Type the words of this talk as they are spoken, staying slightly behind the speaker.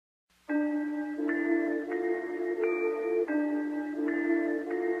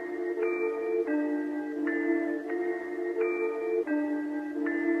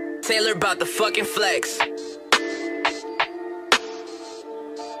Taylor about the fucking flex.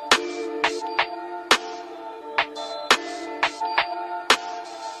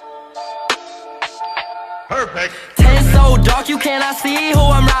 Perfect. 10 so dark you cannot see who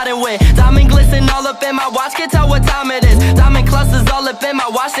I'm riding with. Diamond glisten all up in my watch, can't tell what time it is. Diamond clusters all up in my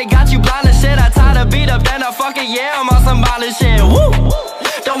watch, they got you blind as shit. I tie the beat up, then I fucking yeah, I'm on some violent shit. Woo!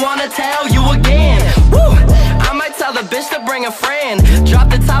 Don't wanna tell you again. Woo! I might tell the bitch to bring a friend. Drop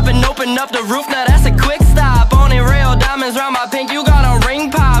the top and open up the roof, now that's a quick stop. Only real diamonds round my pink, you got on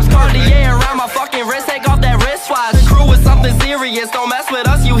ring pops. Cartier around my fucking wrist, take off that wristwatch. Crew is something serious, don't mess with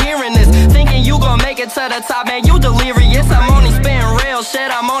us, you hearing this. Thinking you gon' make it to the top, man, you delirious. I'm only spitting real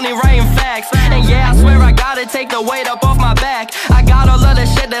shit, I'm only writing facts. And yeah, I swear I gotta take the weight up off my back. I got all of the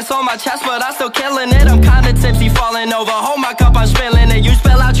shit that's on my chest, but I'm still killing it. I'm kinda tipsy, falling over, hold my cup, I'm spilling it. You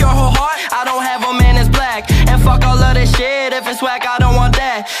spill out your whole heart, I don't have a man, it's black. And fuck all of this shit, if it's whack, I don't want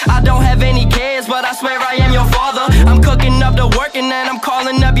that. I don't have any kids, but I swear I am your father. I'm cooking up the work and then I'm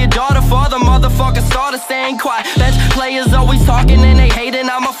calling up your daughter for the motherfucker starter staying quiet. Bench players always talking and they hating,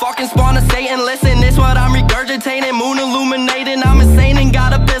 I'm a fucking spawn of Satan. Listen, this what I'm regurgitating, moon illuminating. I'm insane and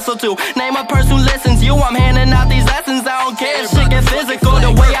got a pistol too. Name a person who listens, you, I'm handing out these lessons. I don't care if shit get physical.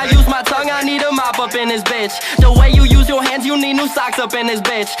 The way I use my tongue, I need a mop up in this bitch. The way you use your hands, you need new socks up in this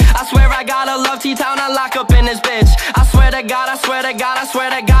bitch. I swear I gotta love T-Town, I lock up in this bitch. I swear to God, I swear to God, I swear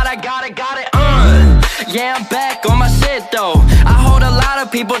to God, I got it. Yeah, I'm back on my shit though. I hold a lot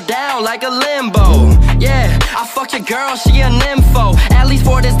of people down like a limbo. Yeah, I fucked your girl, she a nympho. At least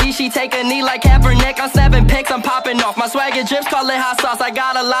for this D, she take a knee like Kaepernick. I'm snapping pics, I'm popping off. My swagger drips, call it hot sauce. I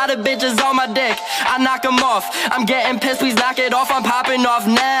got a lot of bitches on my dick, I knock them off. I'm getting pissed, please knock it off, I'm popping off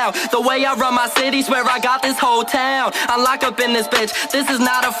now. The way I run my city, swear I got this whole town. I'm locked up in this bitch, this is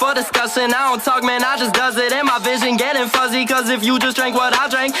not up for discussion. I don't talk, man, I just does it. And my vision getting fuzzy, cause if you just drank what I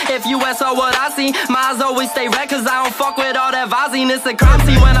drank, if you saw what I see, my eyes always stay red, cause I don't fuck with all that Vaziness and crime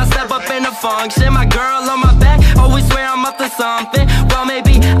scene. When I step up in the function, my girl on my back always swear I'm up to something. Well,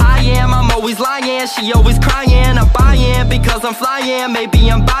 maybe I am, I'm always lying. She always crying, I'm buying because I'm flying. Maybe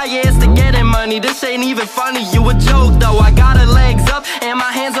I'm biased to getting money, this ain't even funny. You a joke though, I got her legs up and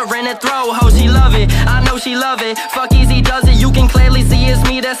my hands are in her throat. Ho, she love it, I know she love it. Fuck easy does it, you can clearly see it's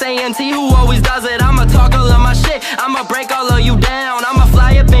me, that's ANT who always does it. I'ma talk all of my shit, I'ma break all of you down. I'ma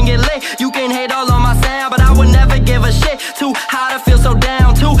fly up and get lit, you can hate all on my sound, but I would never give a shit. Too high to feel so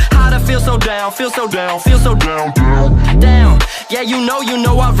down, too high to feel so down. Feel so down, feel so down, down. Yeah, you know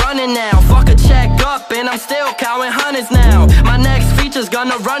I'm running now. Fuck a check up and I'm still counting hundreds now. My next feature's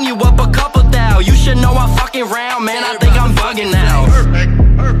gonna run you up a couple thou. You should know I'm fucking round, man, I think I'm bugging now.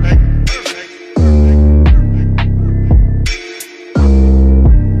 Perfect.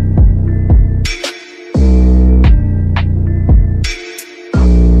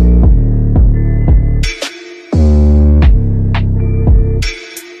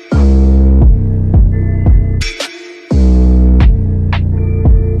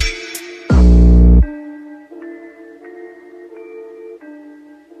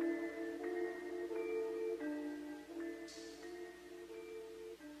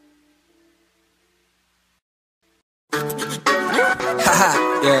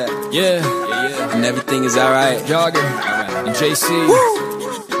 Yeah. And everything is alright. Jogger, and JC.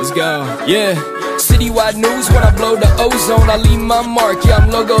 Let's go. Yeah. Citywide news when I blow the ozone, I leave my mark, yeah, I'm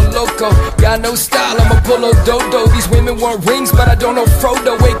logo loco. Got no style, I'm a polo dodo. These women want rings, but I don't know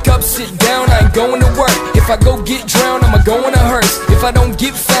Frodo. Wake up, sit down, I ain't going to work. If I go get drowned, I'ma go in a hearse. If I don't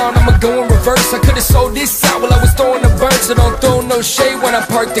get found, I'ma go in reverse. I could've sold this out while I was throwing the birds. So don't throw no shade when I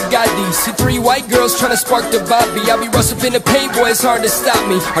park the Gaudi. See 3 white girls tryna spark the Bobby. I be rustled in the paint, boy, it's hard to stop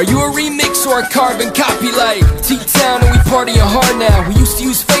me. Are you a remix or a carbon copy? Like T-Town and we partying hard now. We used to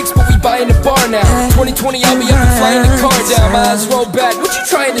use fakes, but we buying the bar now. 2020, I'll be up and flying the car down. My eyes roll back, what you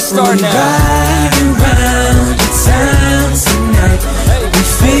trying to start now? Riding around your town tonight, we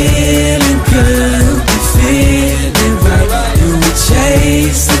feeling good, we feeling right. Do we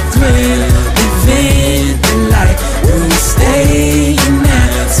chase the thrill, live in the light? Do we stay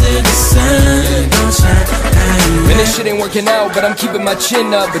out till the sun don't shine? Man, this shit ain't working out, but I'm keeping my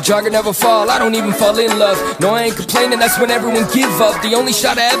chin up. But jogger never fall, I don't even fall in love. No, I ain't complaining, that's when everyone give up. The only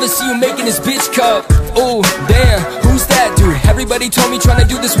shot I ever see you making is bitch cup. Oh, damn, who's that dude? Everybody told me trying to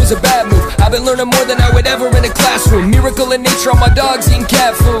do this was a bad move. I've been learning more than I would ever in a classroom. Miracle in nature, all my dogs eating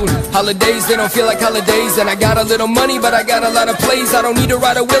cat food. Holidays, they don't feel like holidays. And I got a little money, but I got a lot of plays. I don't need to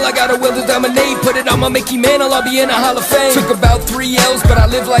ride a wheel, I got a will to dominate. Put it on my Mickey Mantle, I'll be in a Hall of Fame. Took about 3 L's, but I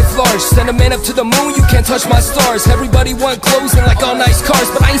live life large. Send a man up to the moon, you can't touch my stars. Everybody want clothes and like all nice cars,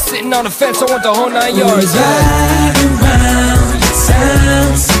 but I ain't sitting on the fence, I want the whole 9 yards. Ride around your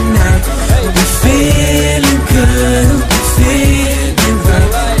town tonight. tonight. We feeling good, we feeling right.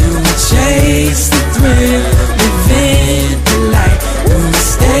 And we chase the thrill, living the light. And we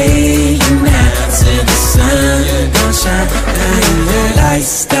staying out till the sun gon' shine. And the lights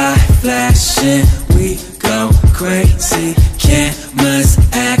start flashing, we go crazy. Cameras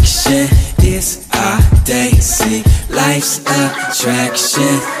action, it's our day. See, life's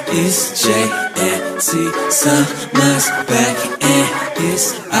attraction is JNT. Summer's back and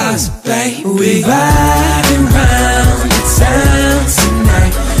it's us, baby. We riding round the town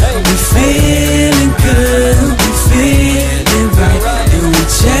tonight. We feeling good, we feeling right. And we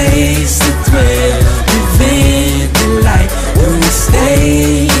chase the thrill, living the light. And we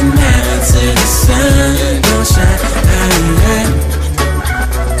staying out till the sun gon' shine.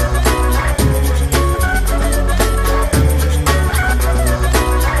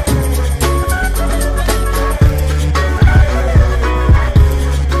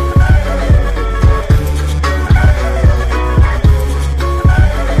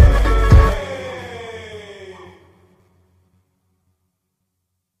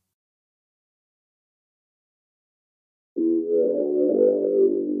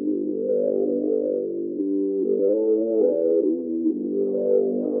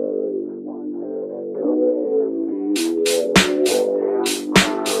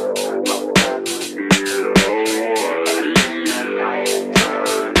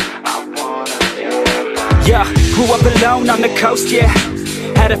 Yeah, grew up alone on the coast, yeah.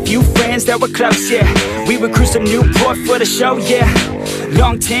 Had a few friends that were close, yeah. We would cruise to Newport for the show, yeah.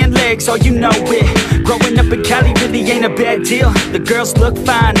 Long tan legs, oh you know it. Growing up in Cali really ain't a bad deal. The girls look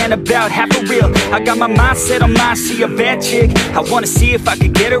fine and about half a real. I got my mind set on mine, she a bad chick. I wanna see if I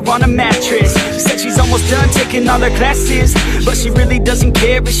could get her on a mattress. She said she's almost done taking all her classes, but she really doesn't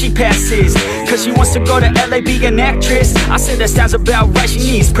care if she passes, cause she wants to go to LA, be an actress. I said that sounds about right, she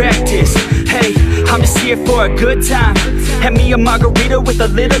needs practice. Hey, I'm just here for a good time. Had me a margarita with a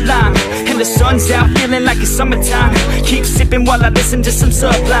little lime, and the sun's out feeling like it's summertime. Keep sipping while I listen to some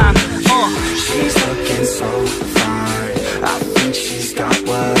Sublime. She's looking so fine, I think she's got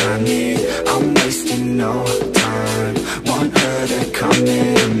what I need. I'm wasting no time, want her to come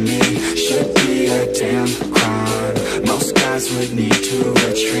into me. Should be a damn crime, most guys would need to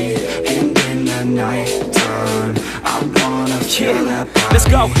retreat. And in the night time, I wanna feel that body. Let's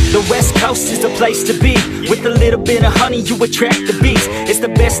go, the West Coast is the place to be. With a little bit of honey you attract the bees. It's the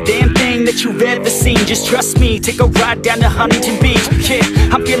best damn thing that you've ever seen. Just trust me, take a ride down to Huntington Beach. Yeah,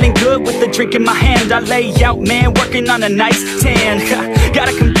 I'm feeling good with the drink in my hand. I lay out, man, working on a nice tan.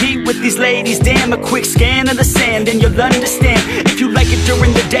 Gotta compete with these ladies, damn. A quick scan of the sand and you'll understand. If you like it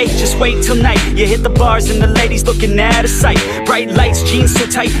during the day, just wait till night. You hit the bars and the ladies looking out of sight. Bright lights, jeans so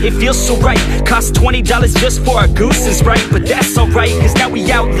tight, it feels so right. Cost $20 just for a goose and Sprite, but that's alright, cause now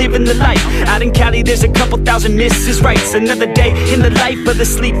we out living the life. Out in Cali there's a couple thousand Mrs. Rights. Another day in the life of the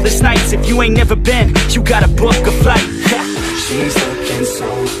sleepless nights. If you ain't never been, you gotta book a flight. She's looking so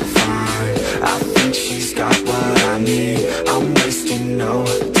fine, I think she's got what I need. I'm wasting no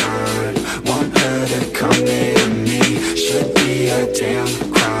time, want her to come into me. Should be a damn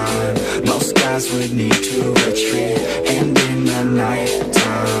crime, most guys would need to retreat. And in the night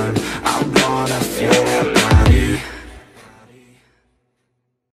time, I wanna feel that body.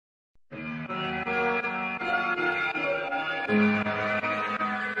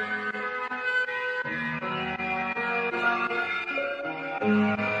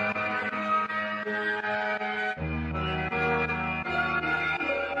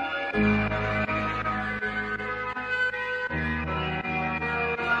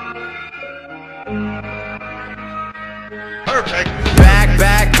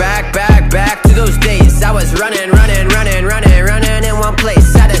 Back to those days. I was running in one place.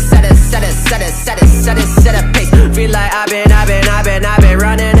 Set a pace. Feel like I've been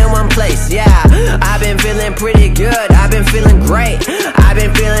running in one place. Yeah, I've been feeling pretty good. I've been feeling great. I've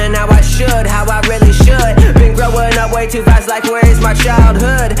been feeling how I should, how I really should. Been growing up way too fast, like where is my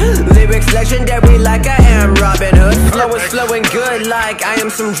childhood? Lyrics legendary like I am Robin Hood. Flow is flowing good like I am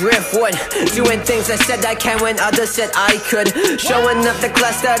some driftwood. Doing things I said I can when others said I could. Showing up the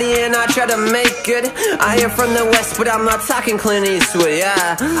class studying, I try to make good. I am from the West, but I'm not talking Clint Eastwood,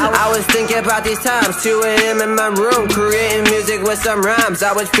 yeah. I was thinking about these times, 2 AM in my room, creating music with some rhymes.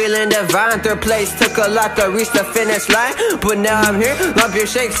 I was feeling divine, third place took a lot to reach the finish line. But now I'm here, love your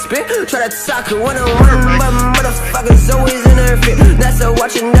Shakespeare. Try to talk one-on-one, but motherfuckers always in their fear. That's a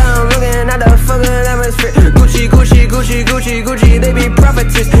watching down, looking at the fucking atmosphere. Gucci, Gucci, Gucci, Gucci, Gucci, they be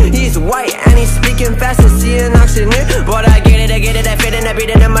prophetess. He's white and he's speaking fast as he an auctioneer. But I get it, I fit in, I beat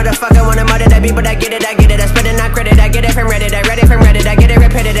it, a motherfucker wanna murder that beat. But I get it, I spit it, not credit. I get it from Reddit, I read it from Reddit. I get it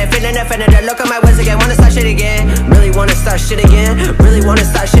repetitive, feeling offended. Look at my words again, wanna start shit again. Really wanna start shit again. Really wanna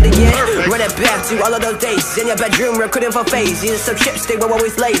start shit again. Run it back to all of those days in your bedroom, recruiting for face. Eating some chips, they were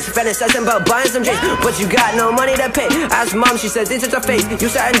always late. Fantasizing about buying some drinks, but you got no money to pay. Ask mom, she says it's just a face. You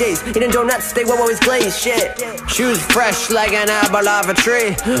certain days, eating donuts, they were always glazed. Shit, shoes fresh like an apple off a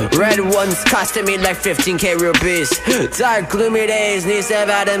tree. Red ones costing me like 15k rupees. Dark gloomy days, need some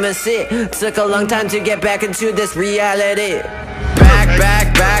vitamin C. Took a long time to get back into this reality.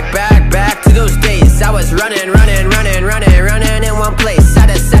 Back to those days. I was running in one place. Set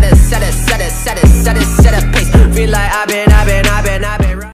a pace. Feel like I've been